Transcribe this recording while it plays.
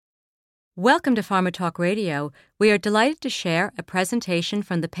Welcome to Pharma Talk Radio. We are delighted to share a presentation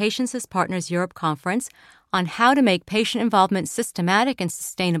from the Patients as Partners Europe conference on how to make patient involvement systematic and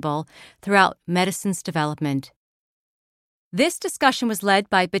sustainable throughout medicine's development. This discussion was led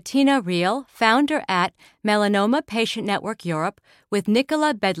by Bettina Ryll, founder at Melanoma Patient Network Europe, with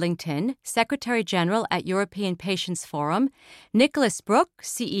Nicola Bedlington, Secretary General at European Patients Forum, Nicholas Brooke,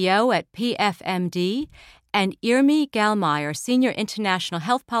 CEO at PFMD, and Irmi Gallmeier, Senior International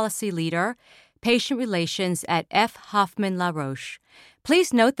Health Policy Leader, Patient Relations at Hoffman La Roche.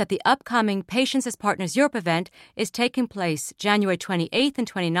 Please note that the upcoming Patients as Partners Europe event is taking place January 28th and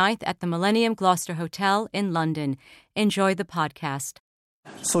 29th at the Millennium Gloucester Hotel in London. Enjoy the podcast.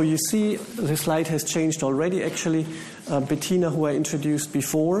 So you see the slide has changed already. Actually, Bettina, who I introduced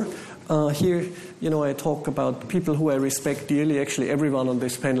before, here, I talk about people who I respect dearly. Actually, everyone on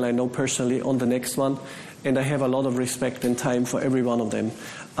this panel I know personally. On the next one, and I have a lot of respect and time for every one of them.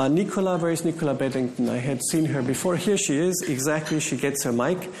 Nicola, where is Nicola Bedlington? I had seen her before. Here she is. Exactly, she gets her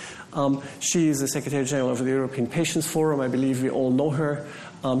mic. She is the Secretary General of the European Patients Forum. I believe we all know her.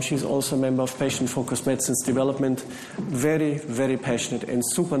 She's also a member of Patient-Focused Medicines Development. Very, very passionate and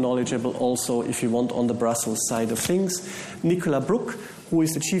super knowledgeable also, if you want, on the Brussels side of things. Nicola Brooke, who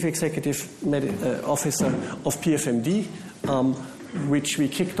is the Chief Executive Officer of PFMD, which we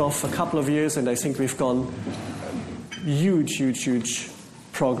kicked off a couple of years, and I think we've gone huge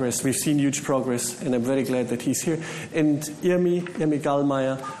progress. We've seen huge progress, and I'm very glad that he's here. And Irmi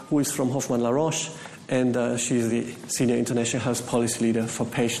Gallmeier, who is from Hoffman La Roche, and she's the Senior International Health Policy Leader for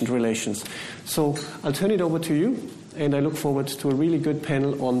Patient Relations. So I'll turn it over to you, and I look forward to a really good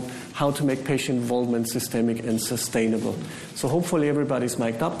panel on how to make patient involvement systemic and sustainable. So hopefully everybody's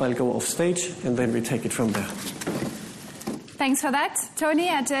mic'd up. I'll go off stage, and then we take it from there. Thanks for that, Tony.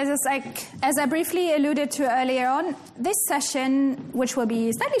 And as I briefly alluded to earlier on, this session, which will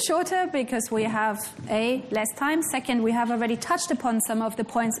be slightly shorter because we have, A, less time, second, we have already touched upon some of the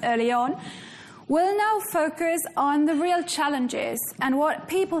points early on, will now focus on the real challenges and what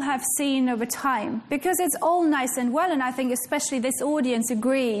people have seen over time. Because it's all nice and well, and I think especially this audience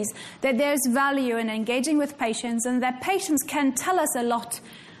agrees that there's value in engaging with patients and that patients can tell us a lot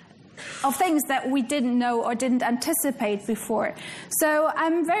of things that we didn't know or didn't anticipate before. So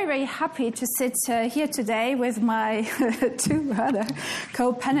I'm very, very happy to sit here today with my two other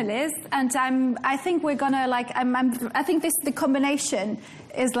co-panelists, and I think we're gonna I think the combination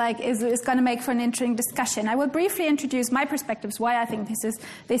is going to make for an interesting discussion. I will briefly introduce my perspectives, why I think this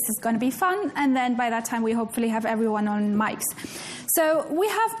is going to be fun, and then by that time we hopefully have everyone on mics. So we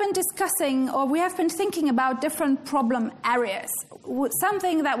have been discussing, or we have been thinking about different problem areas.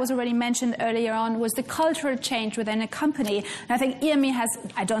 Something that was already mentioned earlier on was the cultural change within a company. And I think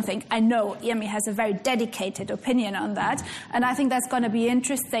I know Irmi has a very dedicated opinion on that. And I think that's going to be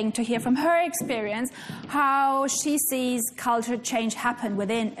interesting to hear from her experience how she sees culture change happen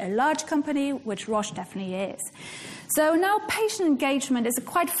within a large company, which Roche definitely is. So now patient engagement is a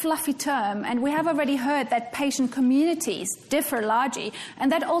quite fluffy term, and we have already heard that patient communities differ largely,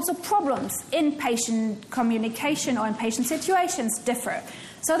 and that also problems in patient communication or in patient situations differ.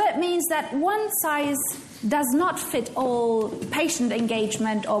 So that means that one size does not fit all patient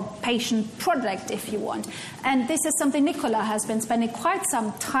engagement or patient project, if you want. And this is something Nicola has been spending quite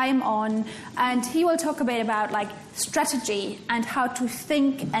some time on, and he will talk a bit about strategy and how to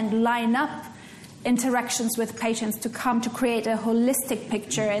think and line up interactions with patients to create a holistic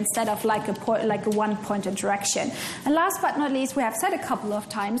picture instead of like a one-point interaction. And last but not least, we have said a couple of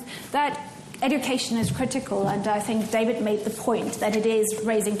times that education is critical, and I think David made the point that it is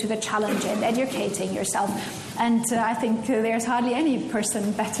raising to the challenge and educating yourself. And I think there's hardly any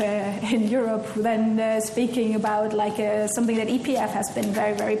person better in Europe than speaking about something that EPF has been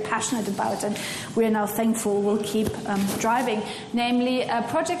very, very passionate about, and we're now thankful will keep driving, namely a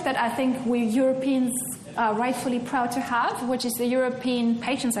project that I think we Europeans are rightfully proud to have, which is the European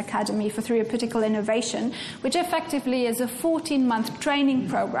Patients Academy for Therapeutical Innovation, which effectively is a 14-month training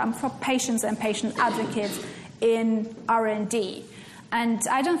program for patients and patient advocates in R&D. And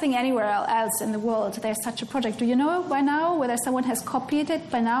I don't think anywhere else in the world there's such a project. Do you know by now whether someone has copied it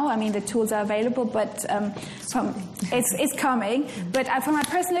by now? I mean, the tools are available, but it's coming. But from my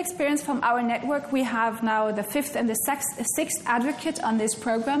personal experience from our network, we have now the 5th and the 6th advocate on this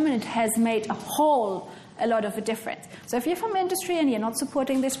program, and it has made a lot of a difference. So if you're from industry and you're not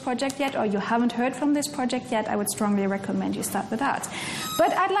supporting this project yet, or you haven't heard from this project yet, I would strongly recommend you start with that.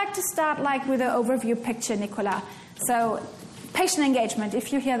 But I'd like to start with an overview picture, Nicola. So patient engagement,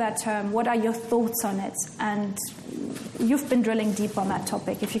 if you hear that term, what are your thoughts on it? And you've been drilling deep on that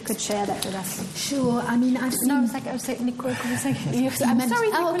topic. If you could share that with us. Sure. I mean, I've seen... No, I was saying, Nicola, I'm sorry,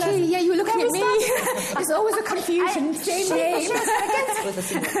 Nicola. Okay, yeah, you were looking at me. There's always a confusion. Shame.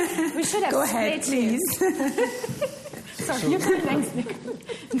 We should have... Go ahead, please. Sorry, you can thanks,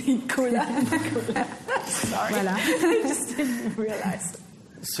 Nicola. Sorry. Voilà. I just didn't realize.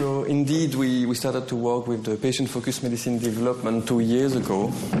 So indeed, we started to work with the patient-focused medicine development 2 years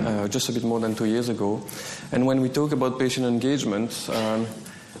ago, just a bit more than 2 years ago. And when we talk about patient engagement,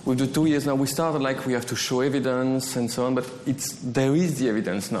 with the 2 years now, we started like we have to show evidence and so on, but there is the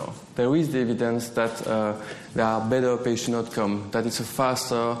evidence now. There is the evidence that there are better patient outcomes, that it's a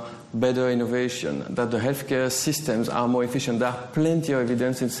faster, better innovation, that the healthcare systems are more efficient. There are plenty of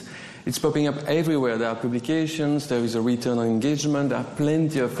evidence. It's popping up everywhere. There are publications, there is a return on engagement, there are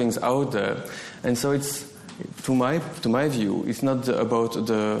plenty of things out there. And so it's, to my view, it's not about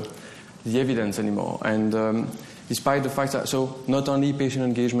the evidence anymore. And despite the fact that, so not only patient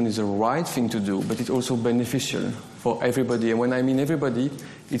engagement is the right thing to do, but it's also beneficial for everybody. And when I mean everybody,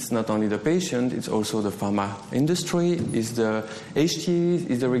 it's not only the patient, it's also the pharma industry, it's the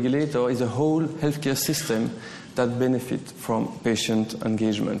HTAs, it's the regulator, it's the whole healthcare system that benefit from patient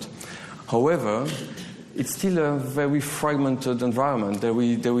engagement. However, it's still a very fragmented environment. There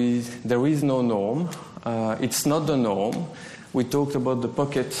is no norm. It's not the norm. We talked about the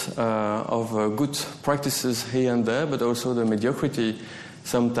pocket of good practices here and there, but also the mediocrity.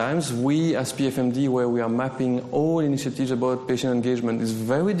 Sometimes we, as PFMD, where we are mapping all initiatives about patient engagement, it's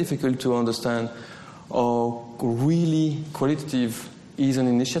very difficult to understand how really qualitative is an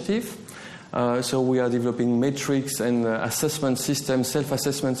initiative. So we are developing metrics and assessment systems,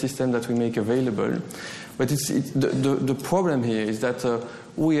 self-assessment system that we make available. But the problem here is that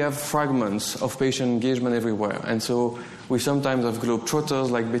we have fragments of patient engagement everywhere. And so we sometimes have globetrotters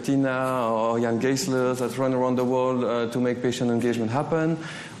like Bettina or Jan Geisler that run around the world to make patient engagement happen.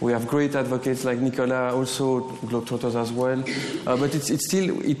 We have great advocates like Nicola, also globetrotters as well. But it's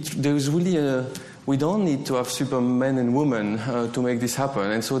still, there is really we don't need to have supermen and women to make this happen.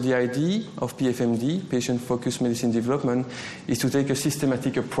 And so the idea of PFMD, patient-focused medicine development, is to take a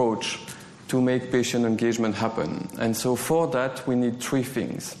systematic approach to make patient engagement happen. And so for that, we need three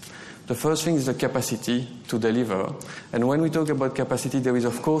things. The first thing is the capacity to deliver. And when we talk about capacity, there is,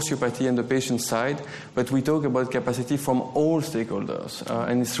 of course, UPATI and the patient side, but we talk about capacity from all stakeholders.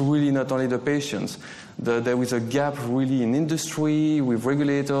 And it's really not only the patients. There is a gap really in industry, with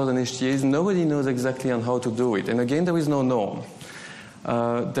regulators and HTAs. Nobody knows exactly on how to do it. And again, there is no norm.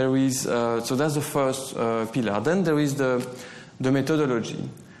 So that's the first pillar. Then there is the methodology.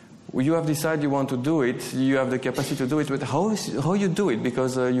 You have decided you want to do it, you have the capacity to do it, but how you do it?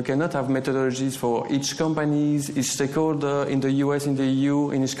 Because you cannot have methodologies for each company, each stakeholder in the US, in the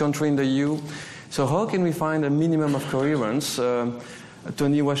EU, in each country in the EU. So how can we find a minimum of coherence?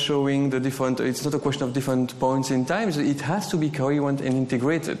 Tony was showing the different, it's not a question of different points in time, it has to be coherent and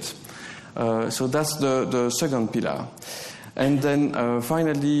integrated. So that's the second pillar. And then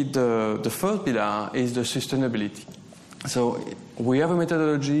finally, the third pillar is the sustainability. So we have a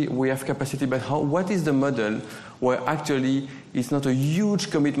methodology, we have capacity, but what is the model where actually it's not a huge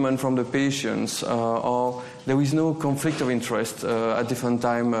commitment from the patients or there is no conflict of interest at different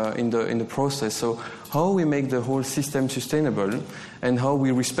time in the process? So how we make the whole system sustainable and how we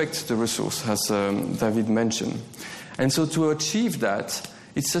respect the resource, as David mentioned. And so to achieve that,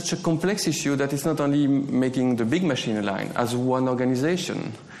 it's such a complex issue that it's not only making the big machine align as one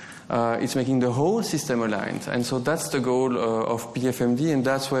organization. It's making the whole system aligned. And so that's the goal of PFMD, and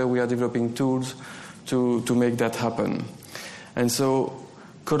that's where we are developing tools to make that happen. And so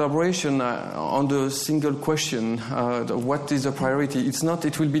collaboration on the single question, what is the priority?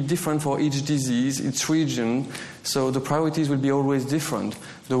 It will be different for each disease, each region, so the priorities will be always different.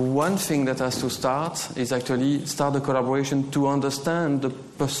 The one thing that has to start is actually start the collaboration to understand the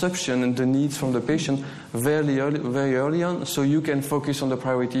perception and the needs from the patient very early on, so you can focus on the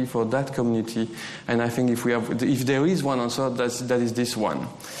priority for that community. And I think if there is one answer, that is this one.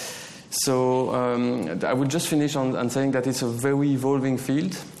 So I will just finish on saying that it's a very evolving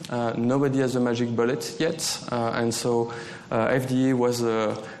field. Nobody has a magic bullet yet, and so FDA was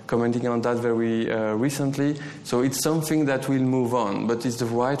commenting on that very recently. So it's something that will move on, but it's the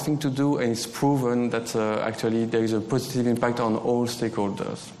right thing to do, and it's proven that actually there is a positive impact on all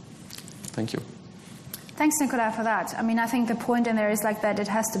stakeholders. Thank you. Thanks, Nicola, for that. I mean, I think the point in there is like that it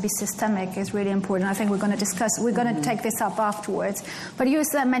has to be systemic is really important. I think we're going to take this up afterwards. But you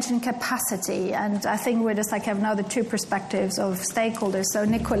mentioned capacity, and I think we're just like have now the two perspectives of stakeholders. So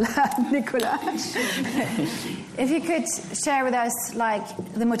Nicola, if you could share with us like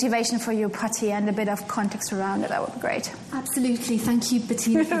the motivation for EUPATI and a bit of context around it, that would be great. Absolutely. Thank you,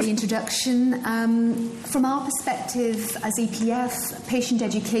 Bettina, for the introduction. From our perspective as EPF, patient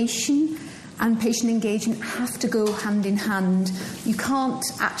education and patient engagement have to go hand in hand. You can't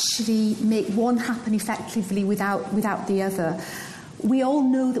actually make one happen effectively without the other. We all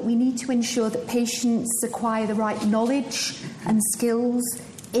know that we need to ensure that patients acquire the right knowledge and skills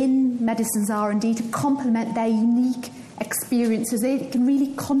in medicines R&D to complement their unique experiences. They can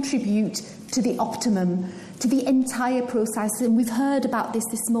really contribute to the optimum, to the entire process. And we've heard about this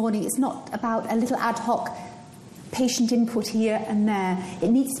morning. It's not about a little ad hoc patient input here and there. It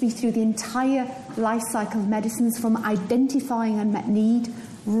needs to be through the entire life cycle of medicines, from identifying unmet need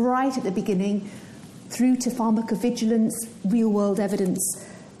right at the beginning through to pharmacovigilance, real-world evidence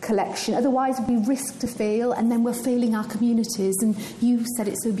collection. Otherwise, we risk to fail, and then we're failing our communities. And you said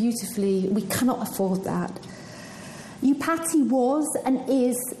it so beautifully. We cannot afford that. EUPATI was and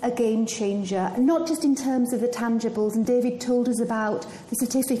is a game changer, not just in terms of the tangibles, and David told us about the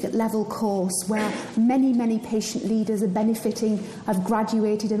certificate level course where many, many patient leaders are benefiting, have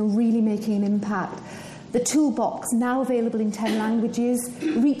graduated and are really making an impact. The toolbox, now available in 10 languages,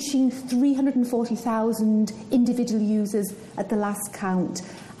 reaching 340,000 individual users at the last count.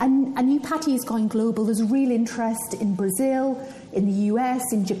 And EUPATI is going global. There's real interest in Brazil, in the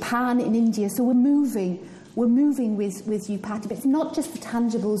US, in Japan, in India. So we're moving with EUPATI, but it's not just the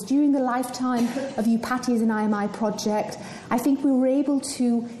tangibles. During the lifetime of EUPATI as an IMI project, I think we were able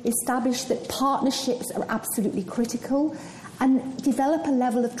to establish that partnerships are absolutely critical and develop a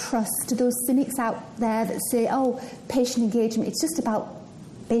level of trust to those cynics out there that say, oh, patient engagement, it's just about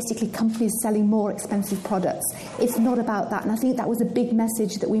basically companies selling more expensive products. It's not about that, and I think that was a big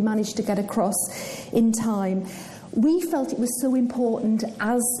message that we managed to get across in time. We felt it was so important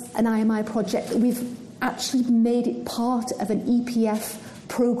as an IMI project that we've actually made it part of an EPF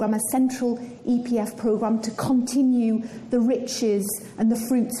programme, a central EPF programme, to continue the riches and the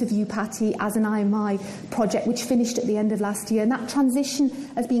fruits of EUPATI as an IMI project, which finished at the end of last year. And that transition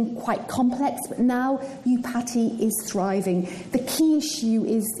has been quite complex, but now EUPATI is thriving. The key issue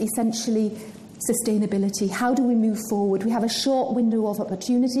is essentially sustainability. How do we move forward? We have a short window of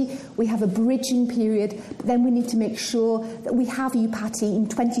opportunity, we have a bridging period, but then we need to make sure that we have EUPATI in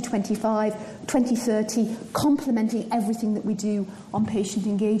 2025, 2030, complementing everything that we do on patient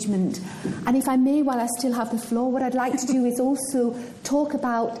engagement. And if I may, while I still have the floor, what I'd like to do is also talk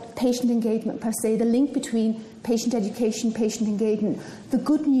about patient engagement per se, the link between patient education, patient engagement. The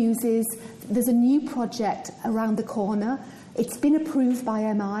good news is there's a new project around the corner. It's been approved by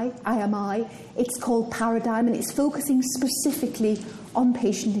IMI. It's called Paradigm, and it's focusing specifically on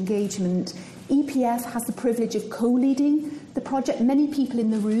patient engagement. EPF has the privilege of co-leading the project. Many people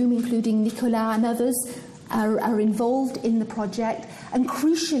in the room, including Nicola and others, are involved in the project. And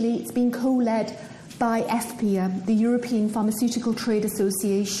crucially, it's been co-led by FPA, the European Pharmaceutical Trade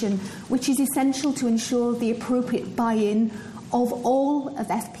Association, which is essential to ensure the appropriate buy-in of all of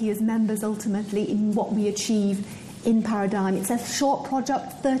FPA's members ultimately in what we achieve in Paradigm. It's a short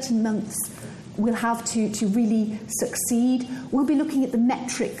project, 13 months we'll have to really succeed. We'll be looking at the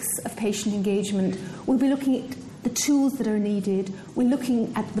metrics of patient engagement. We'll be looking at the tools that are needed. We're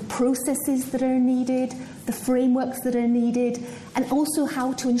looking at the processes that are needed, the frameworks that are needed, and also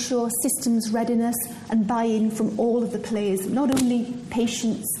how to ensure systems readiness and buy-in from all of the players, not only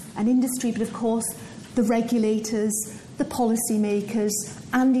patients and industry, but of course the regulators, the policymakers,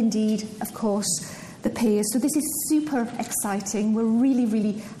 and indeed, of course, the payers. So this is super exciting. We're really,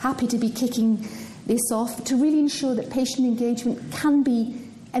 really happy to be kicking this off to really ensure that patient engagement can be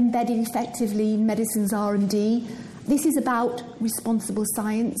embedded effectively in medicines R&D. This is about responsible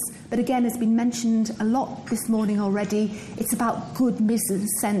science, but again, has been mentioned a lot this morning already, it's about good business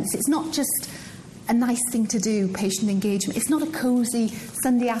sense. It's not just a nice thing to do, patient engagement. It's not a cosy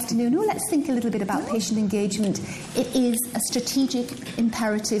Sunday afternoon, oh, let's think a little bit about patient engagement. It is a strategic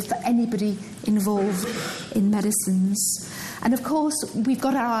imperative for anybody involved in medicines. And of course, we've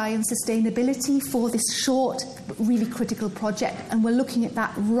got our eye on sustainability for this short but really critical project, and we're looking at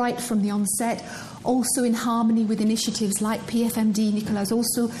that right from the onset, also in harmony with initiatives like PFMD. Nicola is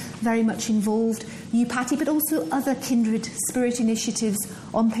also very much involved, EUPATI, but also other kindred spirit initiatives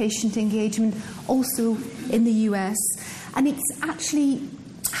on patient engagement, also in the US. And it's actually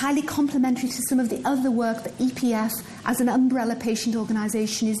highly complementary to some of the other work that EPF as an umbrella patient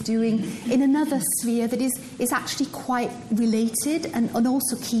organisation, is doing in another sphere that is actually quite related and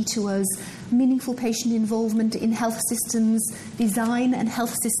also key to us: meaningful patient involvement in health systems design and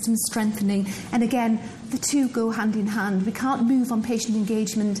health systems strengthening. And again, the two go hand in hand. We can't move on patient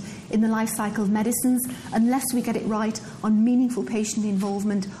engagement in the life cycle of medicines unless we get it right on meaningful patient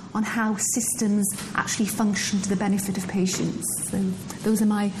involvement, on how systems actually function to the benefit of patients. So those are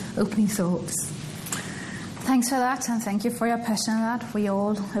my opening thoughts. Thanks for that, and thank you for your passion on that. We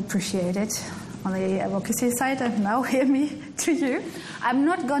all appreciate it. On the advocacy side, and now hear me to you. I'm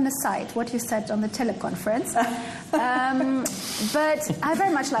not going to cite what you said on the teleconference, but I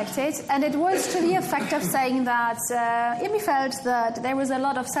very much liked it, and it was to the effect of saying that Irmi felt that there was a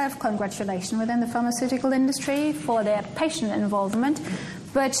lot of self-congratulation within the pharmaceutical industry for their patient involvement,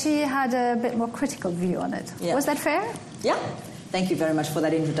 but she had a bit more critical view on it. Yeah. Was that fair? Yeah. Thank you very much for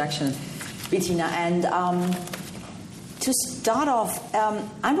that introduction, Bettina. And to start off,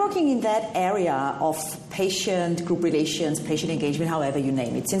 I'm working in that area of patient group relations, patient engagement, however you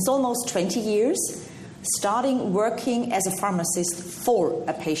name it, since almost 20 years, starting working as a pharmacist for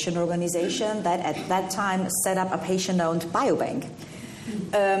a patient organization that at that time set up a patient-owned biobank.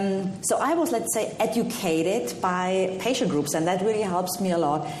 So I was, let's say, educated by patient groups, and that really helps me a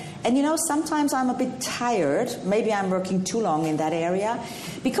lot. And you know, sometimes I'm a bit tired, maybe I'm working too long in that area,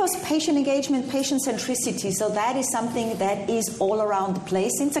 because patient engagement, patient centricity, so that is something that is all around the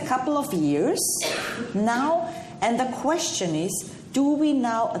place since a couple of years now. And the question is, do we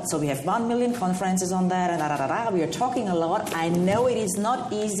now, so we have 1 million conferences on that, and we are talking a lot. I know it is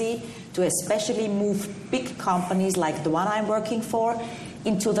not easy to especially move big companies like the one I'm working for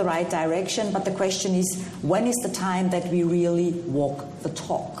into the right direction, but the question is, when is the time that we really walk the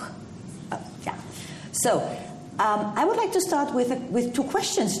talk? So I would like to start with two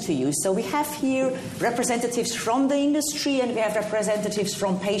questions to you. So we have here representatives from the industry, and we have representatives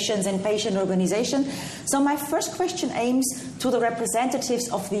from patients and patient organizations. So my first question aims to the representatives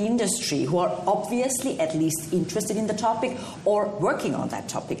of the industry who are obviously at least interested in the topic or working on that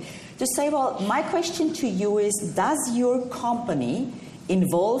topic. To say, well, my question to you is, does your company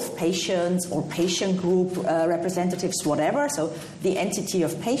involve patients or patient group representatives, whatever, so the entity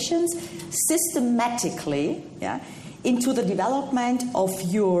of patients, systematically into the development of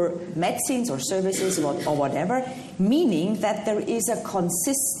your medicines or services or whatever, meaning that there is a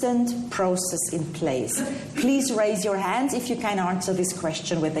consistent process in place? Please raise your hands if you can answer this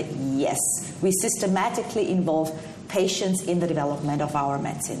question with a yes. We systematically involve patients in the development of our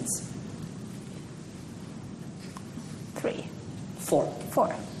medicines. 3.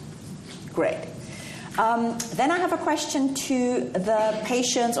 4. Great. Then I have a question to the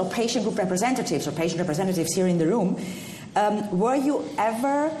patients or patient group representatives or patient representatives here in the room. Were you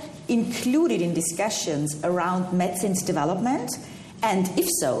ever included in discussions around medicines development? And if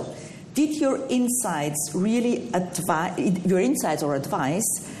so, did your insights really or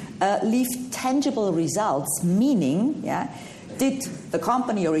advice leave tangible results? Meaning, did the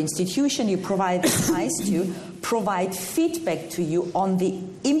company or institution you provide advice to provide feedback to you on the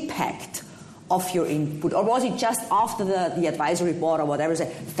impact of your input? Or was it just after the advisory board or whatever, say,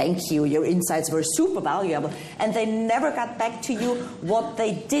 thank you, your insights were super valuable, and they never got back to you what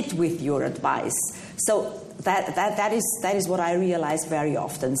they did with your advice? So that is what I realize very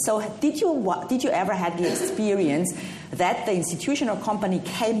often. So did you ever have the experience that the institution or company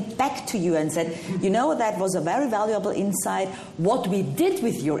came back to you and said, you know, that was a very valuable insight. What we did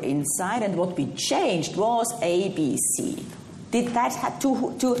with your insight and what we changed was A, B, C. Did that to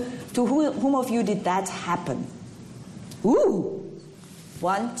whom of you did that happen? Ooh,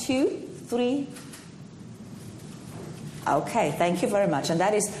 1, 2, 3. Okay, thank you very much. And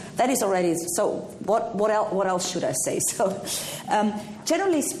that is already, so what else should I say? So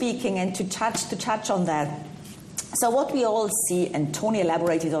generally speaking, and to touch on that, so what we all see, and Tony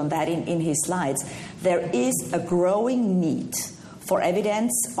elaborated on that in his slides, there is a growing need for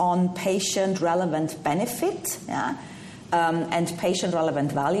evidence on patient-relevant benefit, and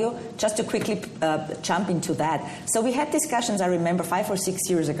patient-relevant value. Just to quickly jump into that. So we had discussions, I remember, 5 or 6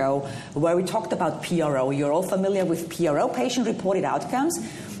 years ago, where we talked about PRO. You're all familiar with PRO, patient-reported outcomes.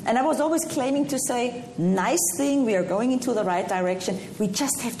 And I was always claiming to say, nice thing, we are going into the right direction. We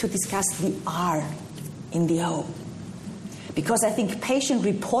just have to discuss the R in the O. Because I think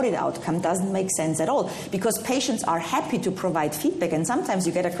patient-reported outcome doesn't make sense at all. Because patients are happy to provide feedback, and sometimes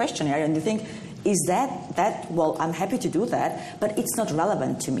you get a questionnaire and you think, is that well, I'm happy to do that, but it's not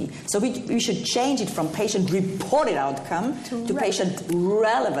relevant to me. So we should change it from patient-reported outcome to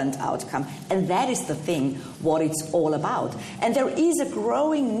patient-relevant outcome. And that is the thing, what it's all about. And there is a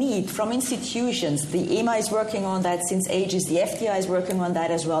growing need from institutions. The EMA is working on that since ages. The FDA is working on that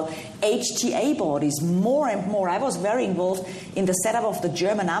as well. HTA bodies, more and more. I was very involved in the setup of the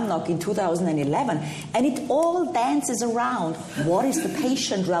German AMNOG in 2011. And it all dances around what is the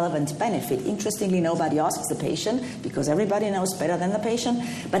patient-relevant benefit. Interestingly, nobody asks the patient because everybody knows better than the patient.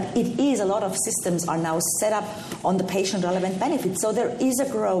 But it is, a lot of systems are now set up on the patient-relevant benefit. So there is a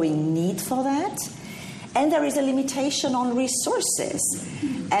growing need for that. And there is a limitation on resources.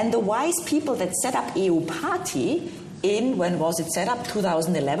 And the wise people that set up EU Party in, when was it set up,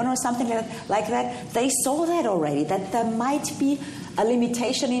 2011 or something like that, they saw that already, that there might be a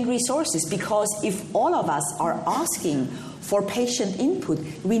limitation in resources, because if all of us are asking for patient input,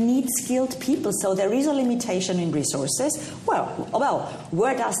 we need skilled people. So there is a limitation in resources. Well,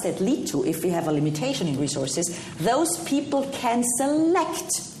 where does that lead to if we have a limitation in resources? Those people can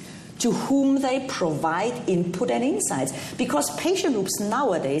select to whom they provide input and insights. Because patient groups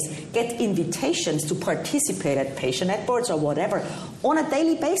nowadays get invitations to participate at patient networks or whatever on a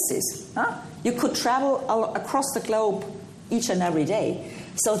daily basis. You could travel across the globe each and every day.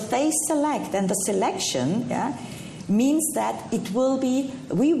 So they select, and the selection means that it will be,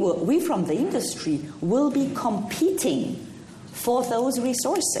 we from the industry will be competing for those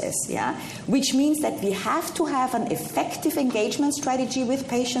resources, which means that we have to have an effective engagement strategy with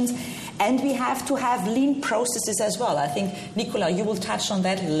patients, and we have to have lean processes as well. I think, Nicola, you will touch on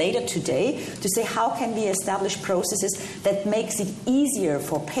that later today to say how can we establish processes that makes it easier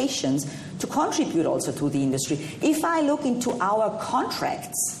for patients to contribute also to the industry. If I look into our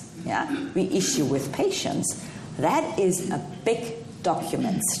contracts we issue with patients, that is a big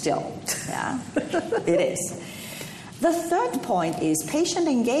document still. It is. The third point is patient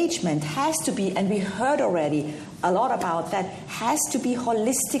engagement has to be, and we heard already a lot about that, has to be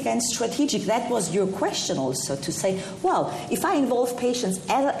holistic and strategic. That was your question also, to say, well, if I involve patients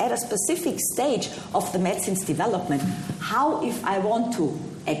at a specific stage of the medicine's development, how, if I want to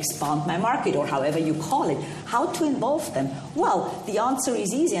expand my market, or however you call it, how to involve them? Well, the answer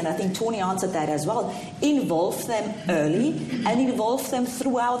is easy, and I think Tony answered that as well. Involve them early and involve them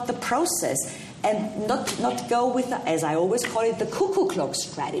throughout the process. And not go with, as I always call it, the cuckoo clock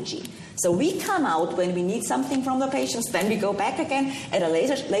strategy. So we come out when we need something from the patients, then we go back again at a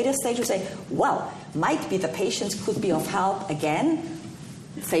later stage to say, well, might be the patients could be of help again,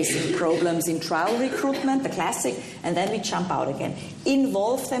 facing problems in trial recruitment, the classic, and then we jump out again.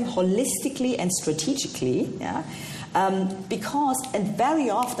 Involve them holistically and strategically, because, and very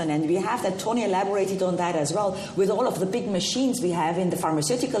often, and we have that, Tony elaborated on that as well, with all of the big machines we have in the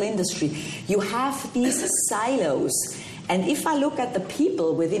pharmaceutical industry, you have these silos. And if I look at the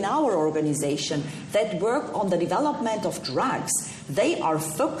people within our organization that work on the development of drugs, they are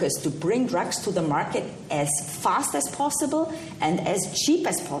focused to bring drugs to the market as fast as possible and as cheap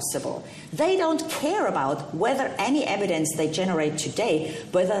as possible. They don't care about whether any evidence they generate today,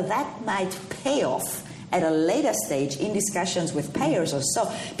 whether that might pay off at a later stage in discussions with payers or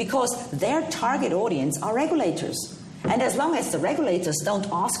so, because their target audience are regulators. And as long as the regulators don't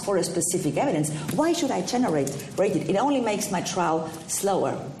ask for a specific evidence, why should I generate it? It only makes my trial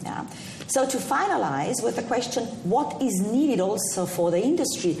slower. So to finalize with the question, what is needed also for the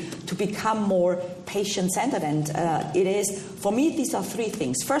industry to become more patient-centered? And it is, for me, these are three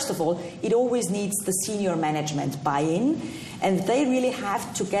things. First of all, it always needs the senior management buy-in, and they really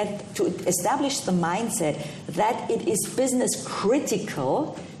have to get to establish the mindset that it is business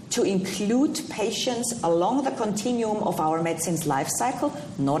critical to include patients along the continuum of our medicine's life cycle,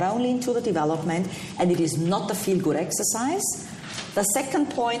 not only into the development, and it is not a feel-good exercise. The second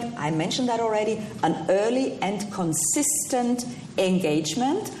point, I mentioned that already, an early and consistent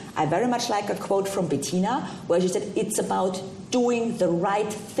engagement. I very much like a quote from Bettina, where she said, it's about doing the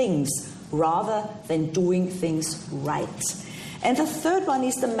right things rather than doing things right. And the third one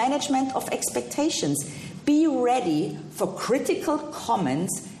is the management of expectations. Be ready for critical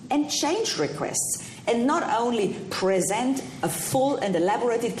comments and change requests, and not only present a full and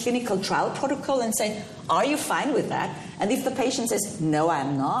elaborated clinical trial protocol and say, are you fine with that? And if the patient says, no,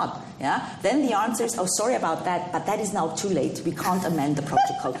 I'm not, then the answer is, oh, sorry about that, but that is now too late. We can't amend the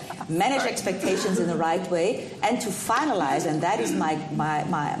protocol. Manage expectations in the right way, and to finalize, and that is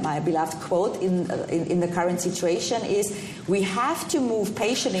my beloved quote in the current situation, is we have to move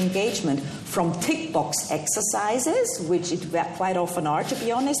patient engagement from tick box exercises, which it quite often are, to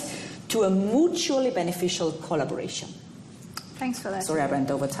be honest, to a mutually beneficial collaboration. Thanks for that. Sorry, I went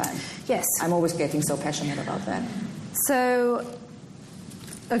over time. Yes. I'm always getting so passionate about that. So,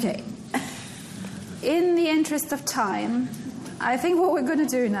 okay. In the interest of time, I think what we're going to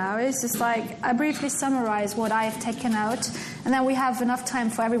do now is just I briefly summarize what I've taken out, and then we have enough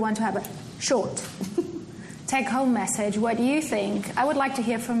time for everyone to have a short take-home message. What do you think? I would like to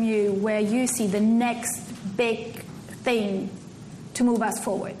hear from you where you see the next big thing to move us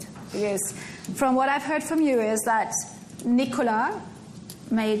forward. Because from what I've heard from you is that Nicola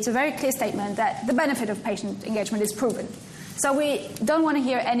made a very clear statement that the benefit of patient engagement is proven. So we don't want to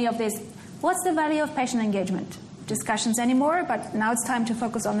hear any of this, what's the value of patient engagement discussions anymore, but now it's time to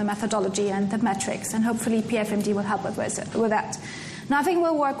focus on the methodology and the metrics, and hopefully PFMD will help us with that. Nothing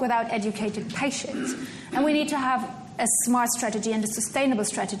will work without educated patients, and we need to have a smart strategy and a sustainable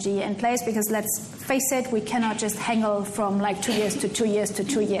strategy in place, because let's face it, we cannot just haggle from 2 years to 2 years to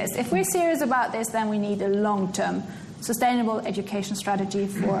 2 years. If we're serious about this, then we need a long-term sustainable education strategy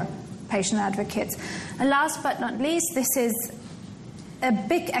for patient advocates. And last but not least, this is a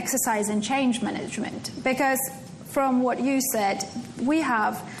big exercise in change management, because from what you said, we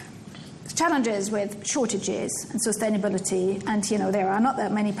have challenges with shortages and sustainability, and there are not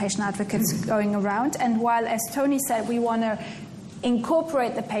that many patient advocates going around. And while, as Tony said, we want to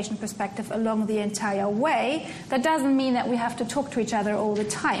incorporate the patient perspective along the entire way, that doesn't mean that we have to talk to each other all the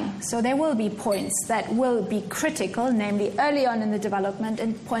time. So there will be points that will be critical, namely early on in the development,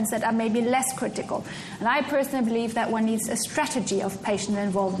 and points that are maybe less critical. And I personally believe that one needs a strategy of patient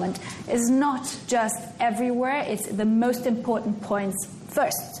involvement. It's not just everywhere, it's the most important points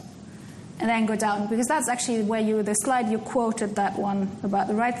first, and then go down, because that's actually where the slide you quoted, that one about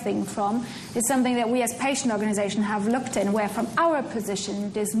the right thing from, is something that we as patient organization have looked in, where from our position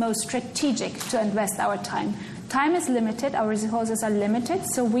it is most strategic to invest our time. Time is limited, our resources are limited,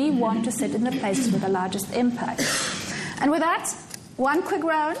 so we want to sit in the places with the largest impact. And with that, one quick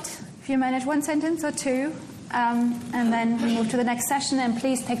round, if you manage one sentence or two, and then we move to the next session, and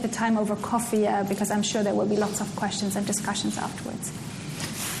please take the time over coffee, because I'm sure there will be lots of questions and discussions afterwards.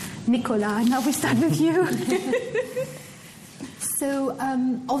 Nicola, now we start with you. So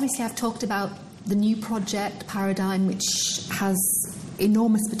obviously I've talked about the new project, Paradigm, which has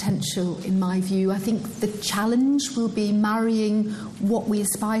enormous potential in my view. I think the challenge will be marrying what we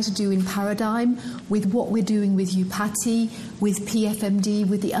aspire to do in Paradigm with what we're doing with UPATI, with PFMD,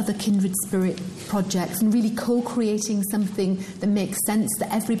 with the other kindred spirit projects, and really co-creating something that makes sense,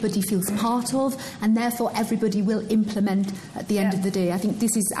 that everybody feels part of, and therefore everybody will implement at the end of the day. I think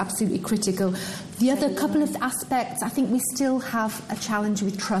this is absolutely critical. The other couple of aspects, I think we still have a challenge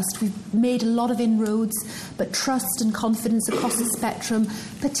with trust. We've made a lot of inroads, but trust and confidence across the spectrum,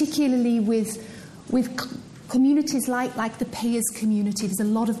 particularly with communities like the payers community. There's a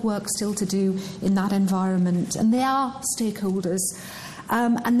lot of work still to do in that environment, and they are stakeholders.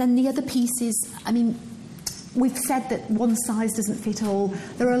 And then the other piece is, we've said that one size doesn't fit all.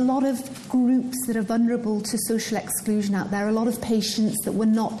 There are a lot of groups that are vulnerable to social exclusion out there, a lot of patients that we're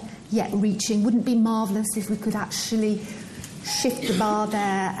not yet reaching. Wouldn't it be marvellous if we could actually shift the bar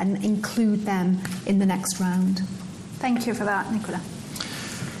there and include them in the next round? Thank you for that, Nicola.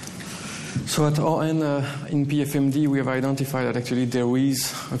 So at our end, in PFMD, we have identified that actually there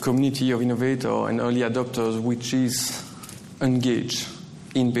is a community of innovators and early adopters which is engaged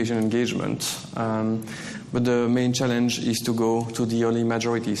in patient engagement. But the main challenge is to go to the early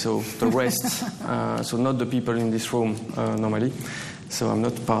majority, so the rest, so not the people in this room normally. So I'm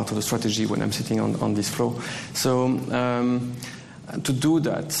not part of the strategy when I'm sitting on this floor. So to do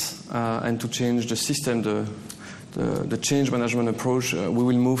that and to change the system, the change management approach, we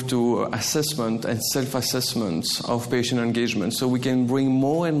will move to assessment and self-assessment of patient engagement, so we can bring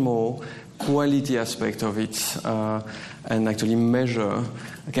more and more quality aspect of it and actually measure,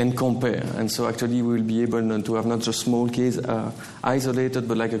 can compare. And so actually we will be able to have not just small case isolated,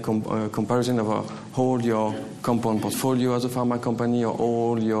 but like a comparison of whole your compound portfolio as a pharma company, or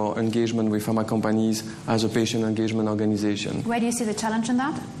all your engagement with pharma companies as a patient engagement organization. Where do you see the challenge in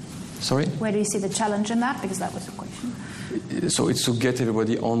that? Sorry? Where do you see the challenge in that? Because that was the question. So it's to get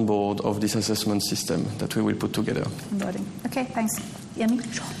everybody on board of this assessment system that we will put together. Onboarding. Okay, thanks. Irmi?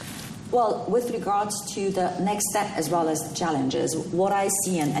 Well, with regards to the next step as well as the challenges, what I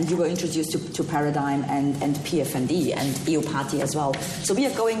see, and you were introduced to Paradigm and PFMD and EUPATI as well. So we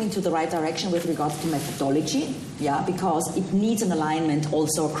are going into the right direction with regards to methodology, because it needs an alignment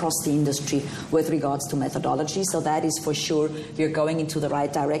also across the industry with regards to methodology. So that is for sure, we are going into the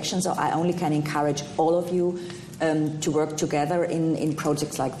right direction. So I only can encourage all of you to work together in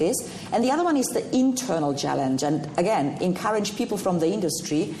projects like this. And the other one is the internal challenge. And again, encourage people from the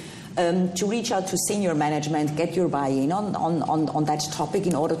industry to reach out to senior management, get your buy-in on that topic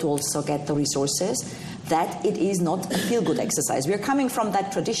in order to also get the resources, that it is not a feel-good exercise. We're coming from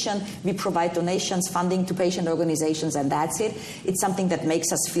that tradition. We provide donations, funding to patient organizations, and that's it. It's something that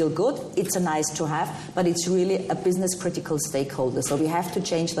makes us feel good. It's a nice to have, but it's really a business-critical stakeholder. So we have to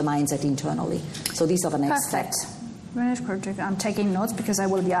change the mindset internally. So these are the next steps. I'm taking notes because I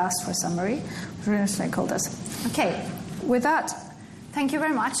will be asked for a summary. Stakeholders. Okay, with that, thank you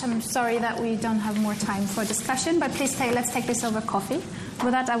very much. I'm sorry that we don't have more time for discussion, but please let's take this over coffee.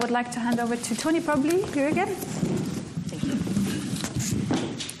 With that, I would like to hand over to Tony, probably here again. Thank you.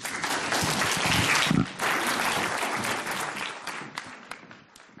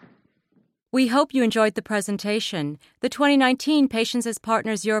 We hope you enjoyed the presentation. The 2019 Patients as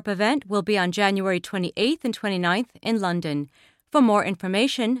Partners Europe event will be on January 28th and 29th in London. For more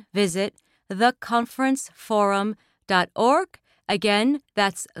information, visit theconferenceforum.org. Again,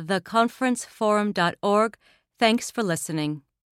 that's theconferenceforum.org. Thanks for listening.